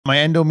My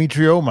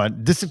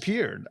endometrioma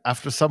disappeared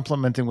after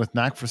supplementing with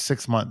NAC for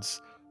 6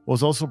 months.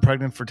 Was also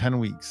pregnant for 10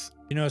 weeks.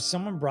 You know,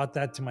 someone brought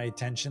that to my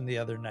attention the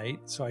other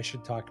night, so I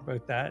should talk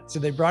about that. So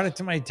they brought it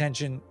to my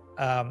attention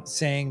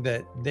saying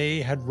that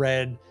they had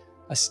read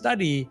a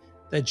study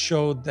that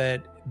showed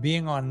that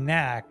being on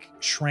NAC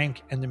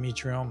shrank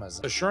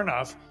endometriomas. So sure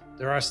enough,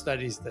 there are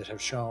studies that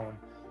have shown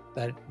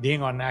that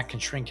being on NAC can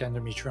shrink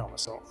endometrioma.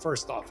 So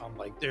first off, I'm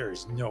like, there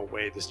is no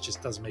way, this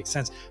just doesn't make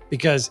sense,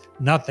 because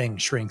nothing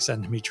shrinks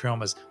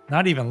endometriomas.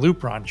 Not even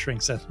Lupron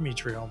shrinks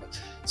endometriomas.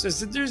 So I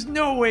said, there's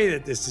no way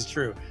that this is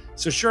true.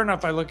 So sure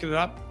enough, I look it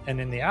up, and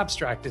in the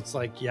abstract, it's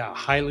like, yeah,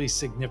 highly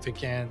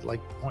significant,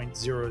 like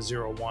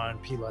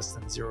 0.001, p less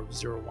than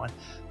 0.001.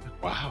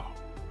 Like, wow,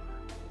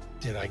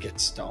 did I get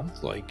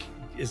stumped? Like,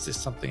 is this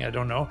something I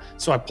don't know?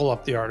 So I pull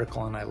up the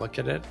article and I look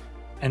at it,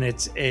 and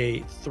it's a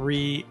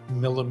 3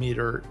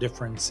 millimeter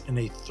difference in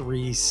a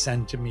 3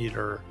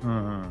 centimeter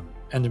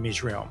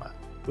endometrioma,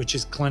 which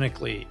is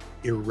clinically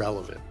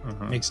irrelevant.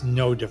 Makes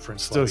no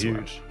difference. Still whatsoever.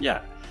 huge.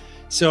 Yeah.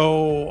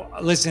 So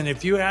listen,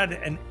 if you had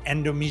an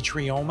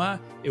endometrioma,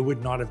 it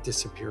would not have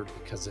disappeared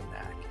because of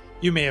NAC.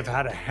 You may have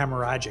had a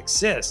hemorrhagic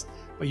cyst,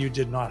 but you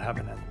did not have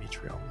an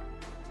endometrioma.